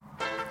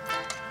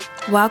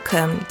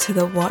Welcome to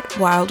the What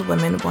Wild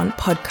Women Want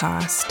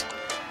podcast.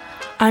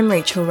 I'm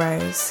Rachel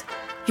Rose,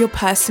 your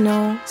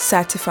personal,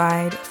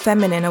 certified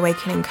feminine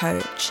awakening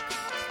coach,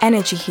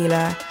 energy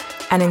healer,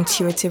 and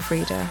intuitive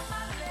reader.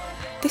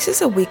 This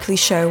is a weekly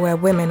show where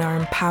women are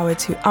empowered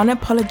to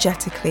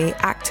unapologetically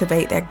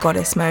activate their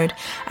goddess mode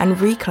and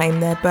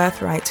reclaim their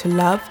birthright to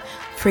love,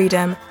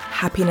 freedom,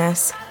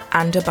 happiness,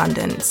 and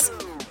abundance.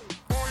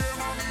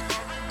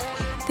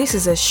 This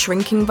is a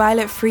shrinking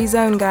violet free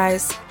zone,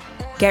 guys.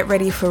 Get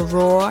ready for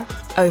raw,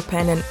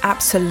 open, and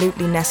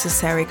absolutely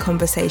necessary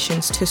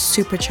conversations to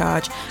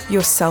supercharge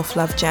your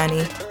self-love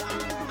journey.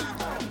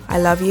 I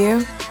love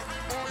you.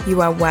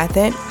 You are worth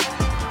it.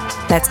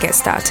 Let's get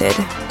started.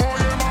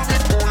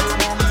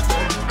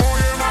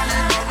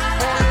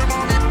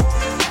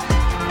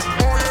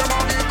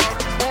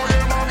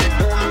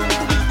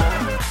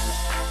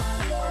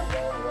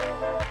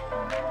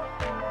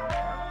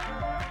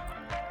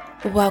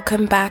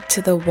 Welcome back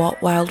to the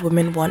What Wild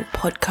Women Want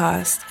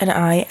podcast, and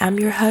I am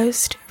your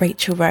host,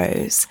 Rachel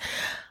Rose.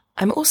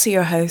 I'm also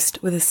your host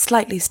with a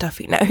slightly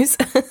stuffy nose,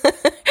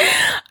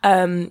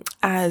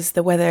 as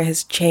the weather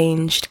has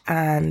changed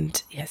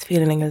and it's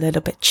feeling a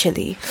little bit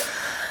chilly.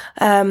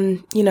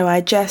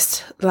 I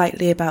jest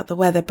lightly about the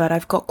weather, but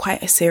I've got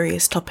quite a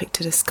serious topic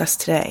to discuss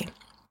today.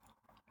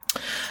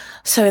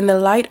 So in the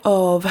light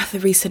of the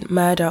recent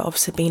murder of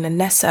Sabina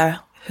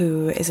Nessa,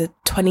 who is a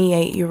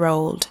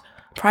 28-year-old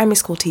primary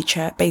school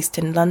teacher based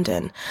in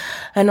London,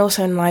 and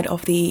also in light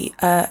of the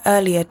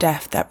earlier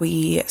death that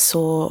we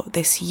saw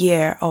this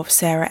year of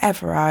Sarah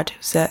Everard,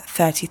 who's a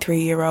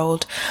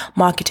 33-year-old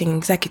marketing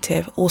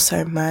executive,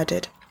 also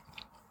murdered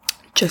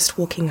just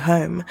walking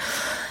home.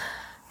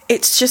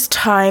 It's just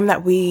time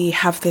that we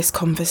have this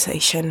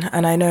conversation,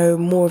 and I know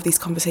more of these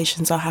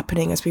conversations are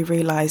happening as we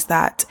realise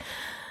that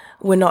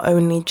we're not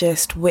only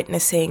just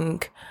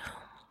witnessing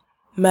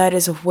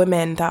murders of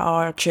women that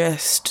are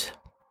just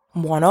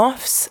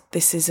one-offs.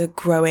 This is a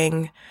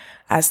growing,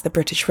 as the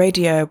British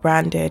radio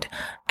branded,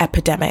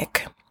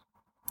 epidemic.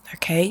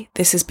 Okay,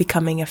 this is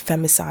becoming a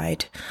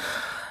femicide.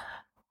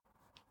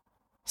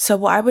 So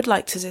what I would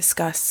like to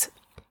discuss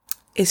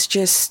is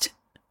just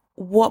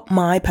what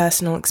my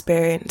personal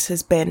experience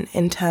has been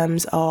in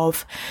terms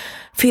of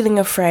feeling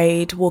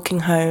afraid, walking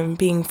home,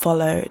 being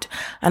followed,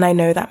 and I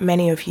know that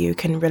many of you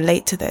can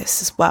relate to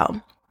this as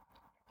well.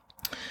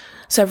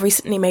 So I've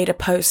recently made a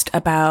post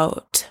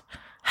about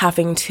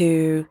having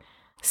to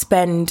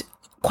spend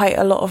quite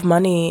a lot of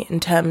money in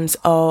terms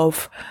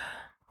of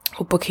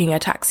booking a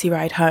taxi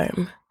ride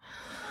home,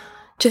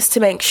 just to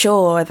make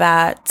sure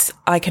that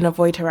I can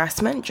avoid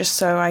harassment, just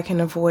so I can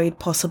avoid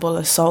possible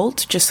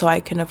assault, just so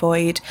I can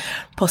avoid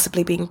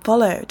possibly being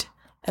followed.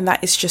 And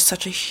that is just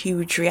such a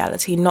huge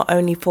reality, not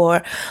only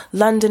for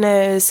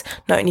Londoners,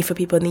 not only for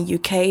people in the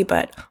UK,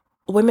 but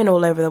women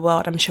all over the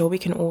world. I'm sure we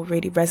can all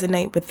really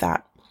resonate with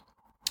that.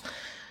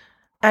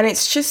 And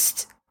it's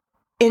just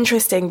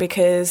interesting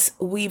because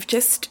we've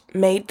just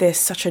made this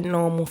such a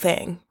normal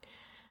thing.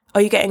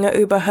 Are you getting an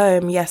Uber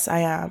home? Yes, I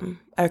am.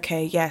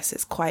 Okay, yes,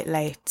 it's quite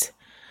late.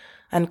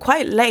 And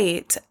quite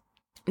late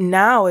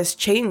now has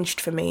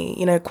changed for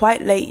me.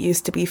 Quite late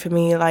used to be for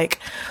me like,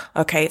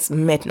 okay, it's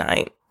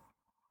midnight.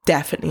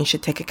 Definitely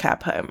should take a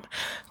cab home.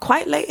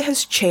 Quite late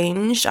has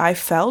changed, I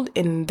felt,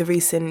 in the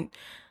recent,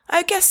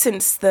 I guess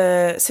since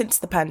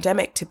the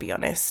pandemic, to be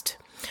honest.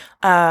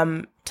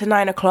 To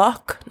 9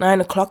 o'clock. 9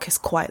 o'clock is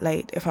quite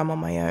late if I'm on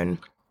my own.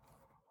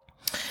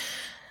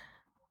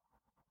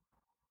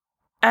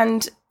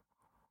 And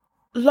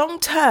long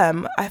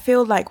term, I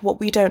feel like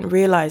what we don't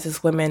realize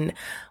as women,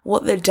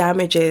 what the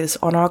damage is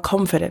on our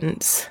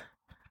confidence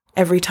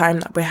every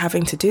time that we're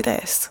having to do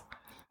this.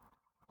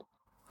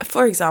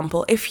 For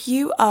example, if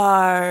you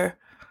are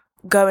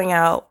going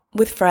out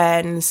with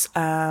friends,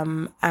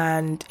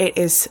 and it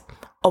is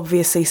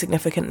obviously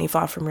significantly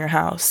far from your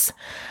house,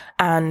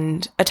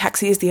 and a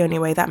taxi is the only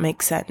way, that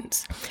makes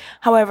sense.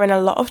 However, in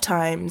a lot of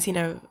times,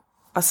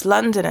 us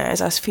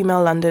Londoners, us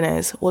female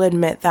Londoners will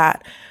admit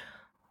that,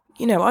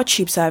 our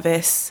tube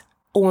service,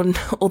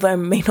 although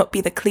may not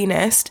be the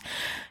cleanest,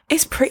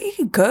 is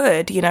pretty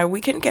good.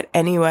 We can get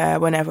anywhere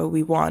whenever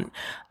we want.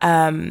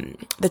 The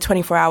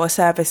 24-hour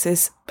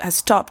service has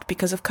stopped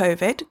because of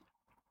COVID.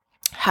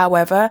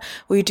 However,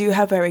 we do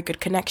have very good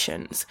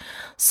connections.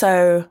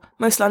 So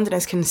most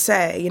Londoners can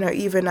say,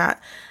 even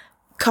at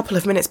couple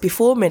of minutes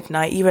before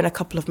midnight, even a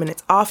couple of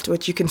minutes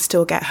afterwards, you can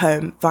still get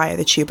home via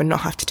the tube and not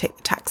have to take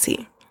the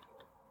taxi.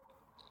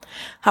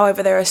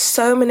 However, there are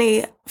so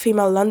many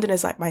female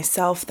Londoners like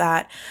myself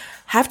that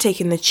have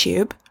taken the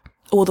tube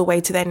all the way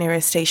to their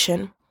nearest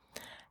station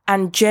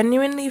and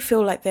genuinely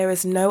feel like there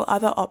is no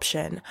other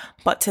option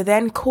but to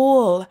then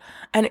call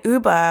an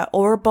Uber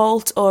or a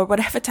Bolt or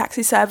whatever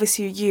taxi service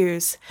you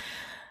use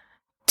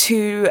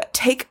to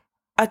take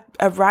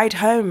a ride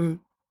home,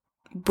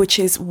 which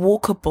is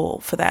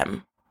walkable for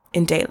them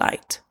in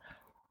daylight.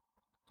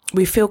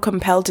 We feel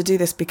compelled to do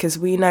this because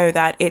we know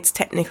that it's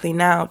technically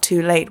now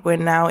too late. We're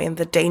now in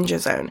the danger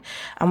zone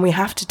and we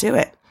have to do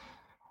it.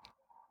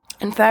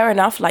 And fair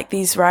enough, like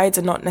these rides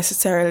are not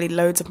necessarily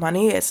loads of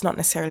money. It's not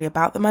necessarily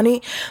about the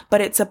money, but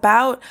it's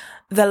about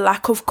the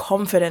lack of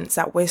confidence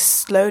that we're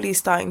slowly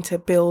starting to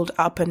build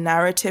up a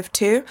narrative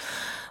to.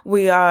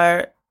 We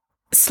are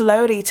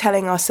slowly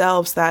telling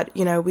ourselves that,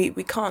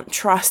 we can't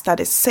trust that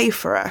it's safe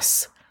for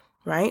us,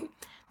 right?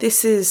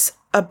 This is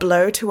a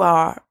blow to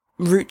our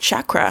root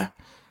chakra.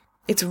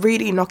 It's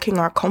really knocking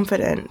our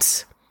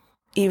confidence.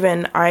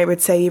 Even, I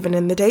would say, even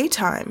in the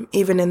daytime,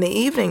 even in the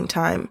evening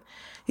time,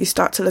 you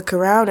start to look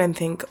around and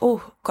think,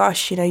 oh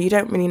gosh, you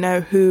don't really know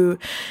who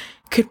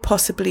could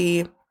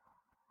possibly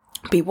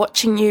be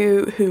watching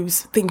you,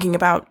 who's thinking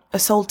about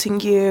assaulting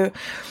you.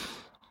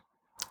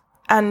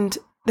 And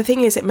the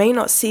thing is, it may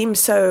not seem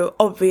so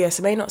obvious,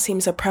 it may not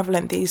seem so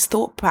prevalent, these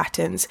thought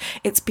patterns.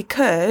 It's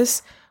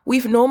because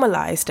we've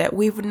normalized it.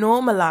 We've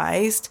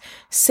normalized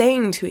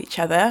saying to each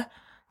other,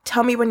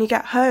 tell me when you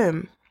get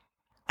home.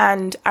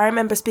 And I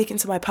remember speaking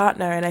to my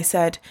partner and I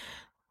said,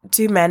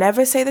 do men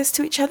ever say this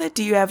to each other?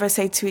 Do you ever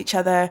say to each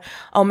other,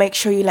 I'll make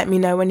sure you let me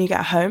know when you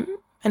get home?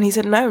 And he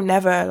said, no,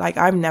 never. Like,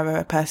 I've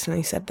never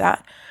personally said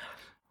that.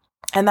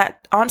 And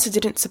that answer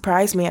didn't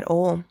surprise me at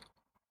all.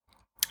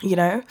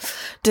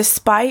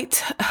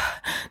 Despite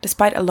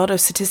a lot of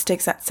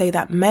statistics that say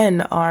that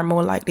men are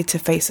more likely to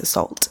face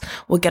assault.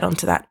 We'll get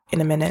onto that in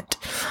a minute.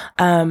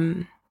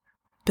 But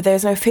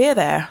there's no fear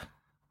there.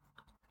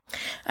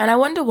 And I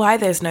wonder why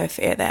there's no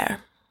fear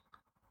there.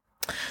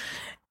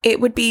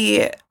 It would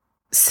be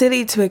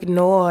silly to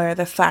ignore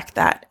the fact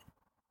that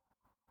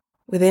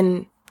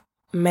within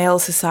male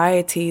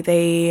society,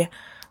 they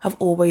have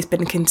always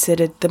been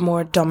considered the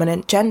more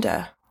dominant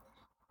gender.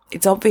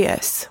 It's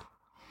obvious.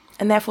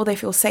 And therefore they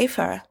feel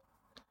safer.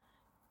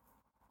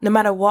 No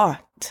matter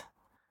what.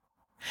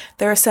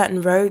 There are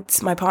certain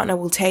roads my partner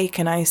will take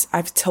and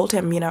I've told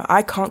him,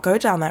 I can't go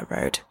down that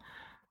road.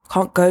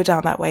 Can't go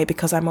down that way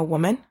because I'm a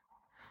woman.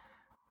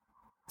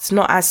 It's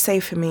not as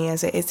safe for me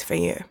as it is for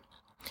you.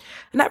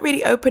 And that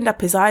really opened up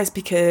his eyes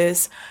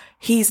because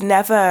he's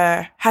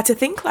never had to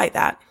think like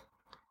that.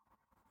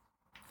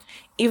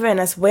 Even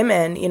as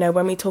women,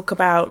 when we talk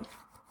about,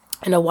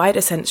 in a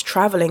wider sense,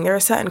 traveling, there are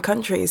certain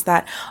countries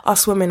that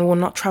us women will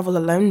not travel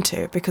alone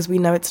to because we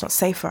know it's not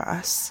safe for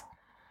us.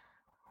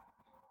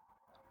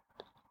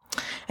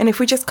 And if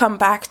we just come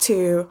back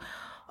to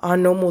our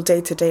normal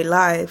day-to-day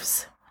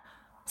lives,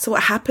 so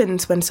what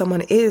happens when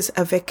someone is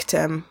a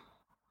victim?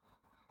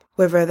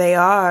 Whether they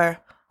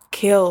are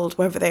killed,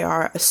 whether they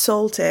are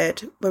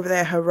assaulted, whether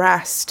they're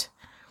harassed.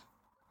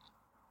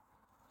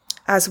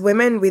 As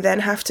women, we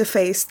then have to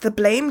face the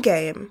blame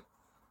game.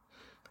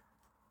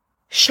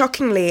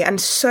 Shockingly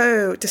and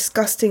so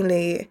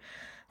disgustingly,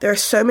 there are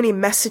so many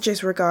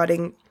messages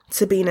regarding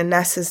Sabina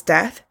Ness's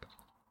death.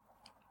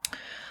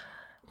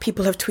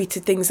 People have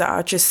tweeted things that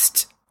are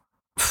just,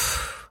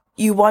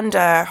 you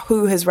wonder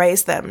who has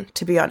raised them,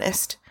 to be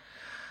honest.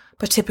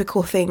 But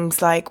typical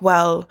things like,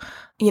 well,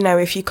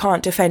 if you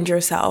can't defend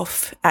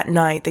yourself at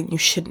night, then you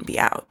shouldn't be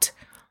out.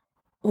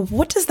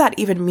 What does that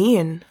even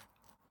mean?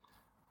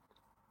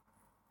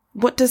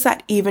 What does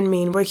that even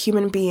mean? We're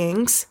human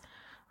beings,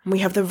 and we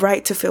have the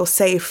right to feel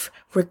safe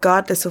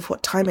regardless of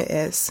what time it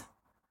is,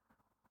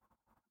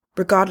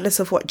 regardless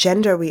of what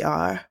gender we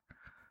are.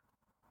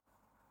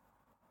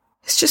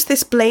 It's just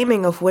this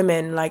blaming of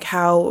women, like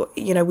how,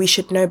 we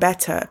should know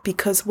better.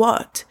 Because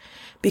what?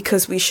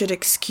 Because we should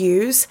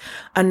excuse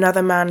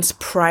another man's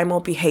primal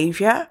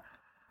behavior?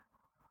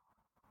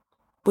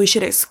 We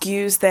should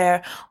excuse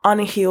their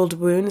unhealed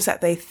wounds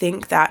that they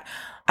think that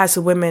as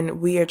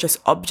women, we are just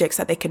objects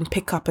that they can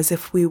pick up as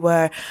if we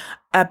were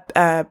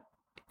a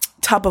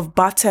tub of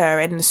butter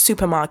in the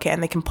supermarket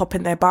and they can pop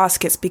in their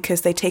baskets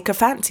because they take a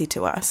fancy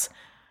to us.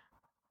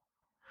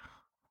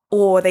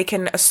 Or they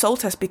can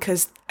assault us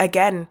because,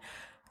 again,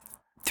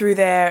 through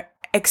their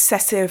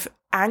excessive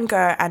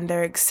anger and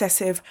their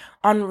excessive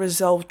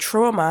unresolved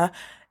trauma,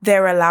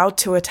 they're allowed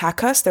to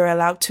attack us, they're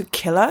allowed to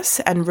kill us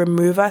and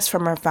remove us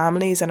from our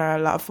families and our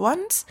loved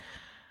ones.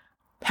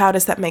 How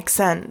does that make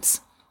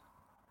sense?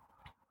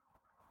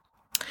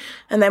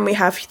 And then we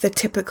have the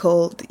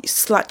typical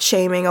slut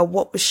shaming, or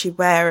what was she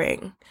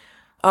wearing?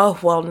 Oh,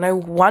 well, no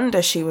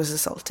wonder she was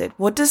assaulted.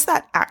 What does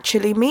that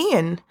actually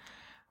mean?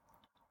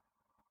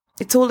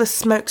 It's all a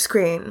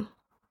smokescreen.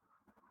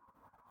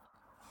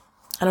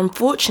 And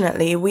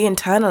unfortunately, we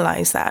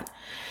internalize that.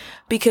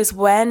 Because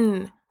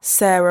when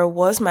Sarah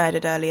was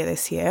murdered earlier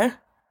this year,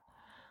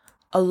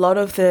 a lot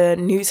of the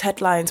news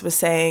headlines were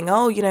saying,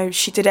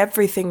 she did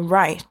everything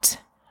right.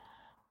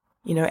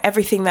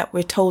 Everything that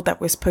we're told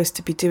that we're supposed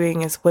to be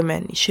doing as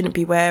women. You shouldn't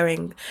be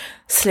wearing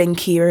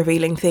slinky,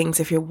 revealing things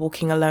if you're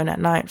walking alone at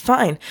night.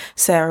 Fine.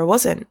 Sarah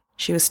wasn't.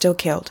 She was still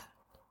killed.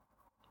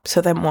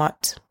 So then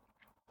what?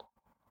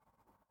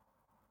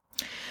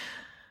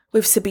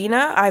 With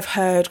Sabina, I've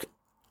heard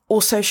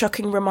also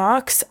shocking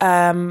remarks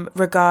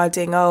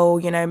regarding,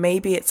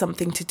 maybe it's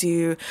something to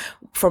do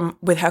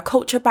with her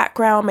culture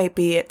background.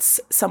 Maybe it's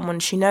someone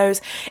she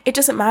knows. It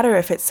doesn't matter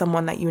if it's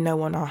someone that you know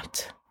or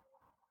not.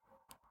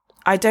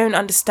 I don't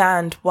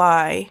understand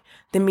why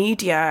the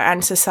media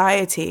and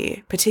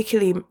society,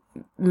 particularly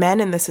men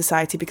in the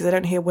society, because I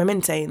don't hear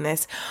women saying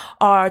this,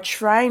 are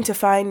trying to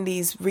find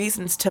these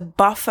reasons to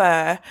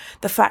buffer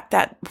the fact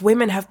that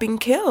women have been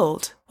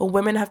killed or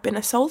women have been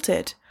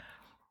assaulted.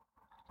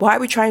 Why are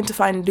we trying to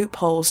find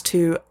loopholes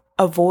to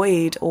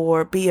avoid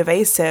or be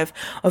evasive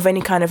of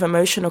any kind of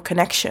emotional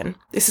connection?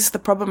 This is the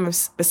problem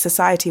with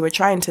society. We're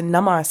trying to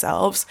numb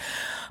ourselves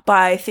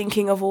by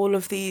thinking of all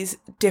of these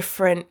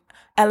different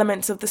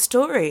elements of the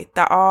story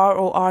that are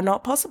or are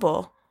not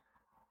possible.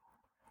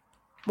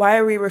 Why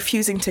are we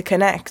refusing to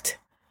connect?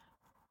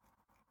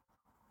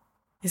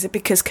 Is it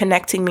because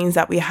connecting means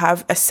that we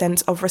have a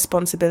sense of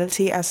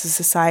responsibility as a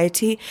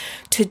society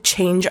to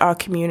change our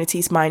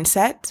community's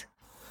mindset?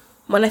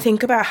 When I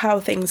think about how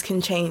things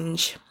can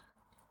change,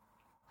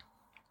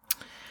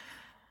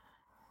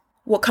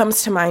 what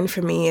comes to mind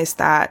for me is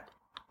that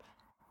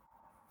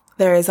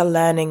there is a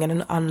learning and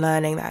an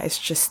unlearning that is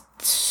just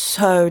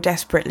so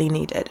desperately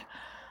needed.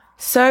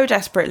 So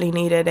desperately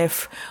needed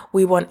if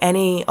we want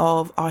any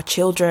of our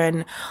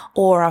children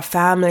or our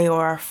family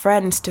or our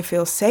friends to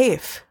feel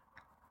safe.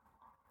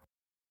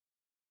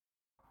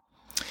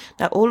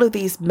 Now, all of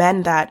these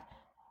men that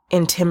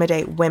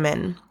intimidate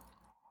women,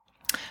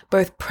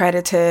 both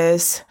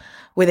predators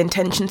with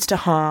intentions to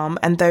harm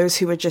and those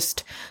who are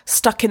just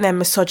stuck in their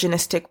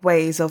misogynistic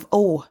ways of,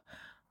 oh,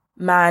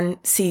 man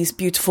sees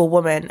beautiful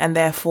woman and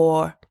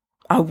therefore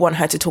I want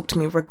her to talk to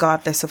me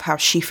regardless of how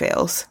she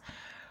feels.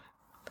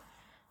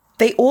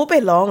 They all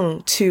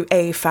belong to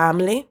a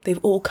family. They've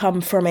all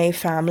come from a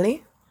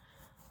family.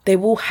 They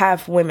will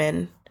have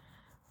women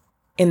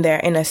in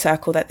their inner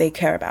circle that they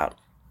care about.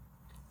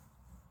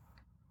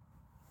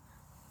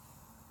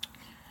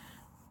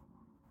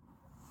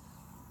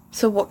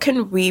 So what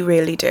can we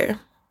really do?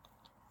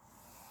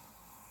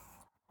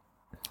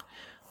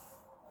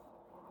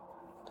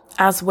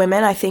 As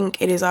women, I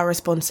think it is our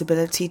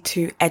responsibility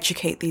to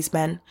educate these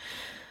men.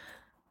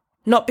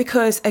 Not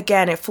because,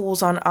 again, it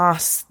falls on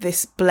us,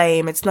 this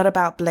blame. It's not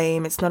about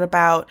blame. It's not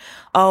about,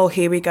 oh,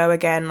 here we go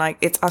again. Like,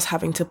 it's us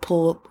having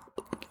to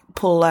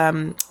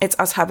it's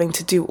us having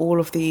to do all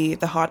of the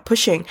hard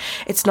pushing.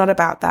 It's not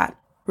about that.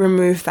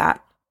 Remove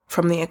that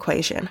from the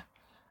equation.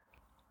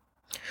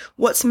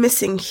 What's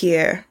missing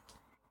here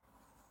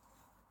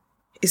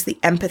is the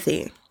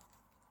empathy.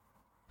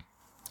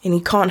 And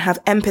you can't have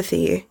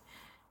empathy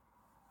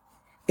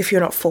if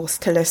you're not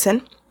forced to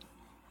listen.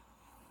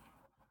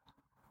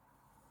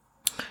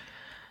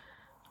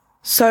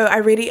 So I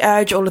really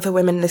urge all of the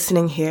women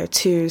listening here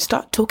to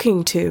start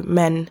talking to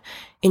men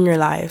in your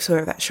lives,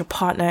 whether that's your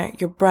partner,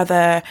 your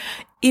brother,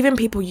 even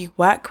people you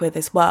work with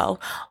as well.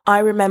 I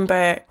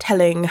remember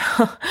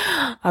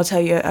I'll tell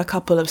you a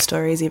couple of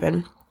stories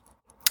even.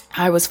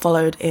 I was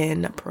followed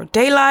in broad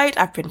daylight.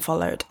 I've been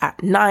followed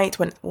at night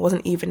when it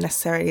wasn't even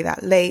necessarily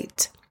that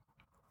late.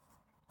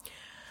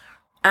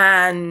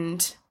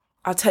 And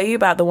I'll tell you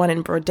about the one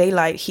in broad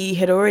daylight. He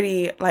had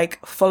already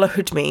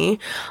followed me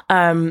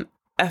a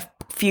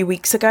few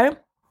weeks ago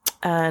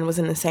and was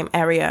in the same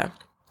area.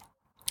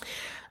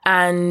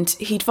 And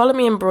he'd followed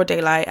me in broad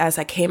daylight as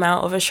I came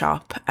out of a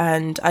shop,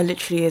 and I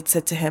literally had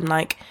said to him,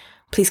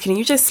 please, can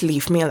you just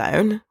leave me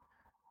alone?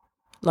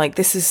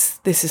 This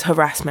is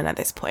harassment at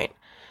this point.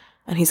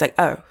 And he's like,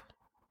 oh,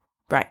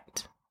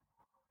 right.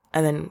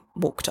 And then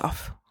walked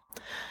off.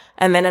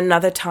 And then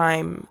another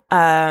time,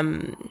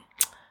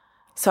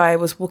 so I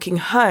was walking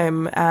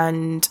home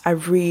and I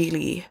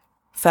really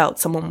felt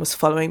someone was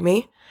following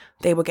me.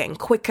 They were getting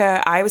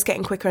quicker. I was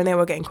getting quicker and they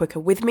were getting quicker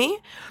with me,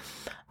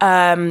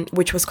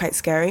 which was quite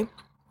scary.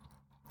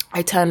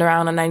 I turned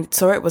around and I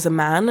saw it was a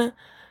man,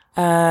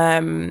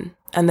 and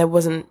there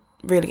wasn't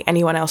really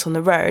anyone else on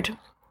the road.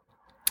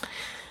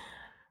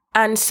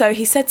 And so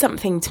he said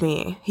something to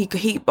me. He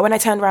when I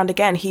turned around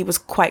again, he was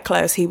quite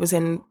close. He was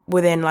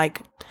within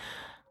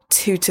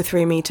 2 to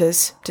 3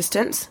 meters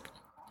distance.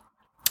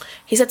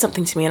 He said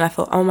something to me and I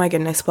thought, oh my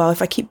goodness, well,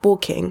 if I keep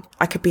walking,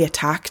 I could be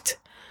attacked.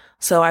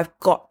 So I've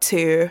got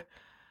to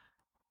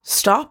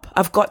stop.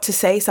 I've got to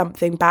say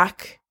something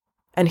back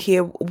and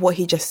hear what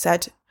he just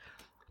said.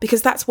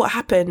 Because that's what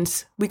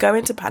happens. We go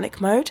into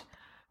panic mode.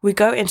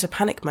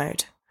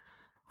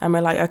 And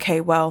we're like,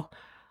 okay, well,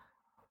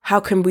 how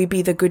can we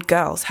be the good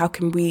girls? How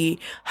can we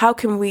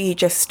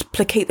just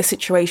placate the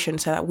situation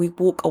so that we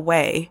walk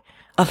away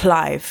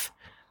alive?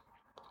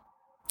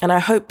 And I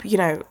hope,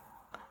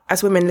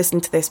 as women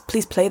listening to this,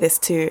 please play this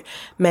to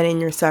men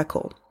in your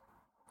circle,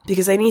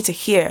 because they need to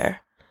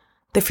hear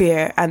the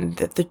fear and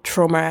the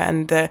trauma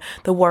and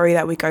the worry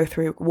that we go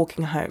through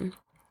walking home.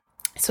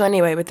 So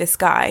anyway, with this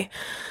guy,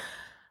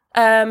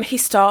 he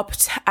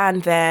stopped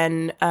and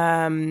then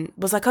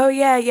was like, oh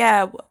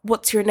yeah,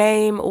 what's your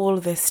name? All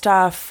of this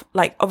stuff,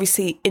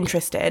 obviously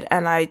interested.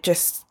 And I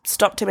just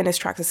stopped him in his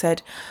tracks and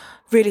said,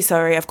 really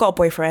sorry, I've got a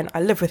boyfriend.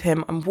 I live with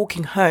him. I'm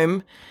walking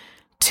home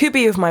to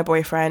be with my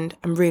boyfriend.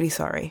 I'm really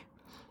sorry.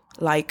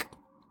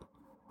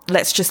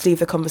 Let's just leave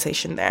the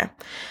conversation there.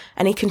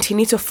 And he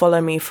continued to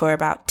follow me for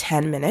about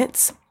 10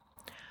 minutes.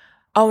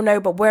 Oh no,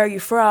 but where are you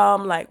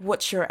from?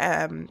 What's your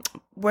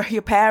where are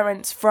your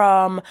parents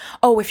from?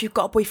 Oh, if you've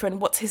got a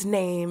boyfriend, what's his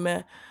name?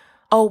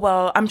 Oh,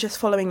 well, I'm just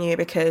following you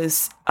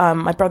because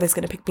my brother's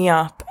going to pick me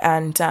up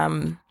and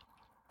I'm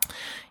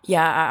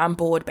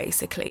bored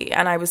basically.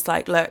 And I was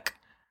like, look,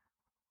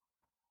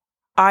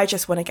 I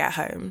just want to get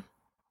home.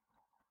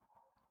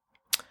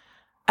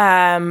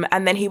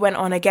 And then he went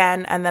on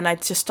again, and then I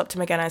just stopped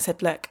him again. I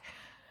said, look,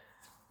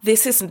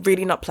 this is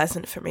really not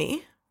pleasant for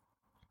me.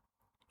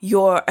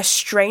 You're a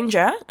strange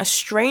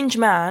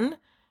man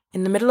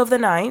in the middle of the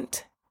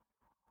night.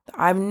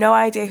 I have no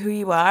idea who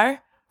you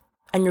are,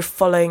 and you're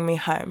following me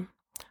home.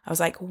 I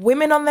was like,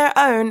 women on their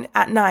own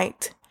at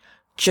night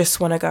just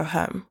want to go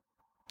home.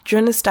 Do you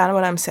understand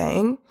what I'm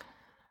saying?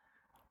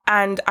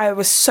 And I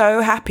was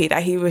so happy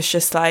that he was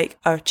just like,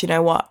 oh, do you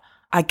know what?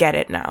 I get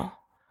it now.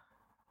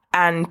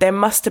 And there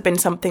must have been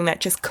something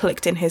that just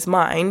clicked in his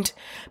mind.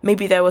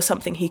 Maybe there was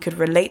something he could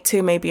relate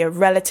to, maybe a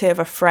relative,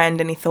 a friend,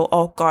 and he thought,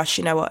 oh gosh,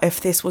 you know what, if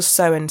this was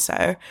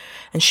so-and-so,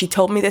 and she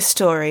told me this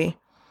story,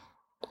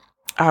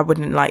 I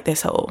wouldn't like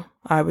this at all.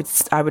 I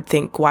would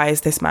think, why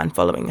is this man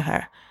following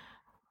her?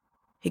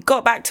 He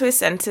got back to his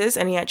senses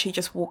and he actually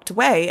just walked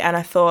away. And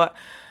I thought,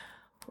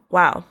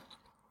 wow,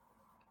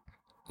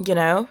 you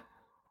know,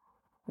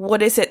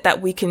 what is it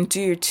that we can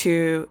do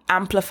to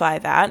amplify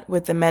that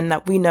with the men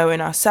that we know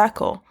in our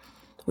circle?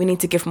 We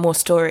need to give more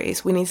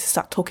stories. We need to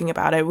start talking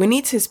about it. We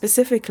need to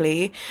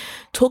specifically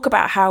talk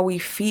about how we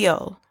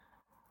feel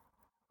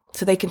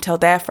so they can tell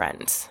their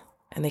friends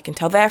and they can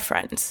tell their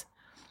friends.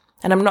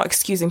 And I'm not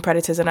excusing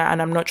predators and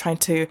I'm not trying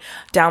to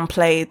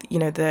downplay, you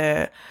know,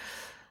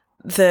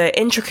 the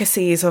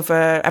intricacies of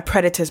a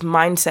predator's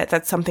mindset.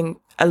 That's something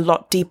a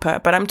lot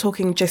deeper. But I'm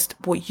talking just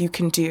what you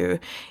can do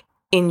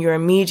in your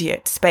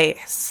immediate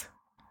space.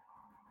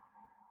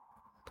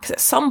 Because at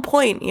some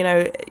point, you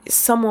know,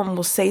 someone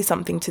will say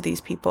something to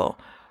these people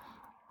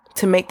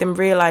to make them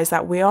realize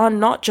that we are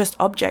not just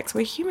objects,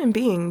 we're human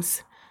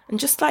beings. And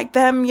just like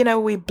them, you know,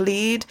 we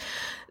bleed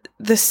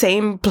the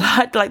same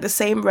blood, like the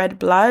same red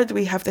blood.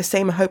 We have the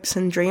same hopes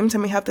and dreams,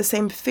 and we have the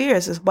same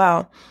fears as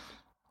well.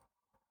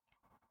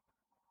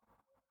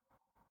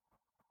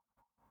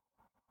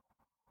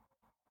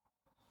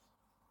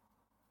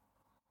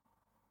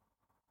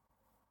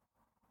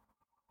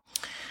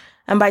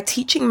 And by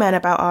teaching men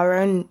about our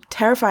own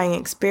terrifying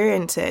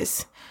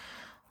experiences,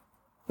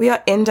 we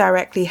are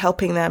indirectly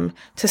helping them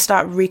to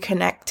start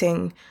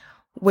reconnecting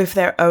with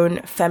their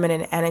own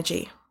feminine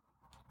energy.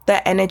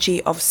 The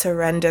energy of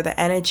surrender, the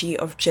energy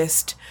of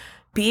just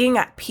being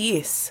at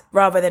peace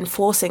rather than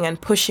forcing and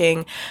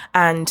pushing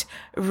and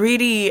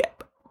really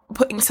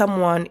putting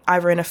someone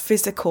either in a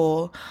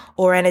physical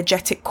or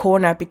energetic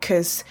corner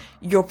because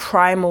your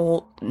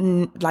primal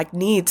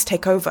needs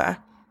take over.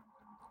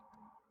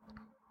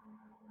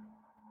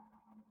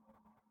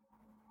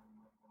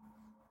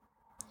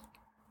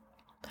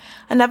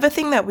 Another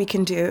thing that we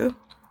can do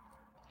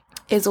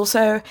is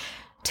also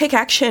take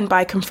action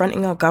by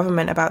confronting our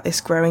government about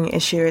this growing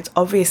issue. It's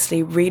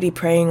obviously really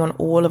preying on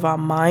all of our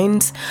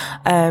minds.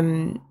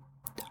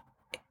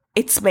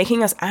 It's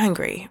making us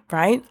angry,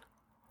 right?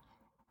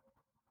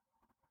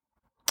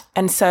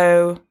 And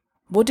so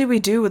what do we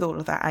do with all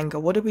of that anger?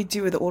 What do we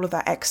do with all of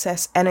that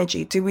excess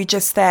energy? Do we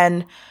just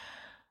then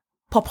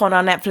pop on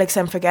our Netflix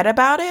and forget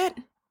about it?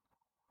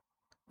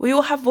 We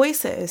all have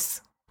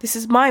voices. This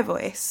is my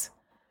voice.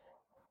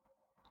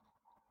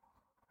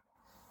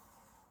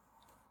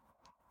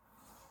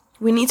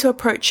 We need to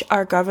approach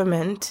our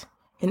government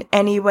in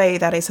any way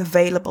that is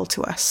available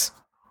to us.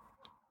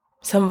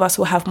 Some of us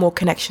will have more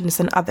connections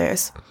than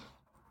others,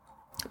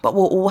 but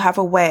we'll all have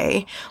a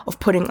way of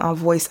putting our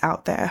voice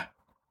out there.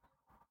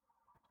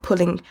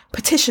 Pulling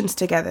petitions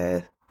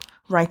together,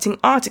 writing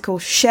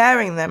articles,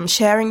 sharing them,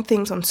 sharing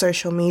things on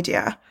social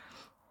media.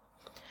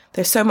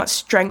 There's so much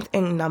strength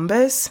in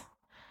numbers,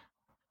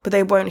 but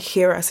they won't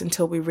hear us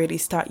until we really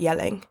start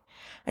yelling.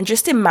 And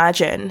just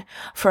imagine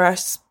for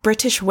us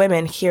British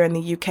women here in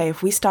the UK,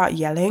 if we start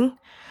yelling,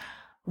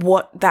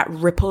 what that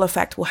ripple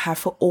effect will have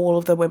for all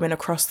of the women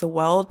across the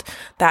world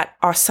that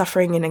are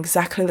suffering in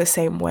exactly the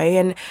same way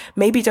and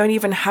maybe don't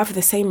even have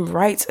the same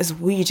rights as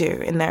we do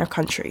in their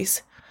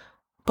countries.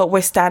 But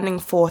we're standing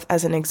forth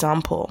as an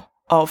example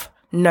of,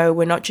 no,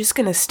 we're not just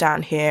going to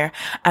stand here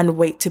and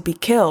wait to be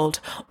killed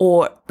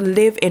or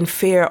live in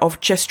fear of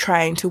just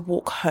trying to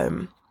walk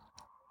home.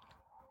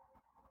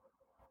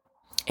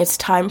 It's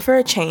time for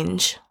a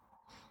change.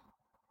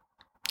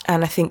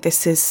 And I think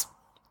this is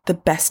the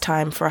best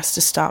time for us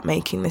to start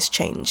making this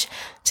change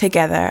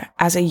together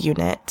as a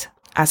unit,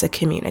 as a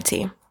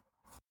community.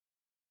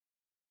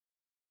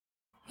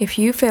 If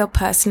you feel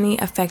personally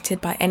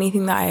affected by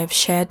anything that I have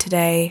shared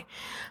today,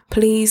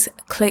 please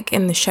click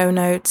in the show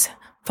notes,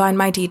 find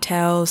my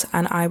details,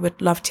 and I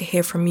would love to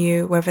hear from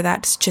you, whether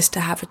that's just to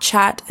have a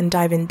chat and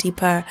dive in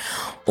deeper,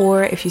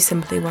 or if you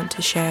simply want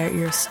to share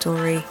your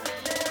story.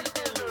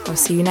 I'll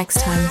see you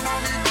next time.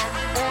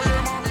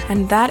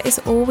 And that is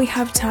all we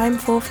have time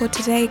for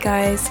today,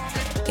 guys.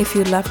 If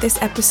you love this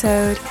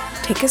episode,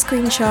 take a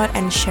screenshot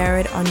and share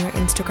it on your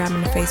Instagram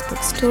and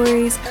Facebook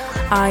stories.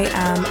 I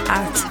am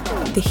at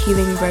The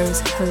Healing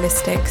Rose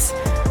Holistics.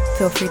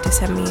 Feel free to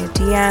send me a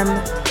DM.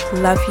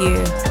 Love you.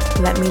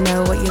 Let me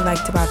know what you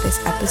liked about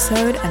this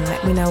episode and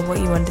let me know what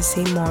you want to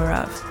see more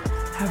of.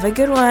 Have a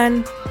good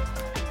one.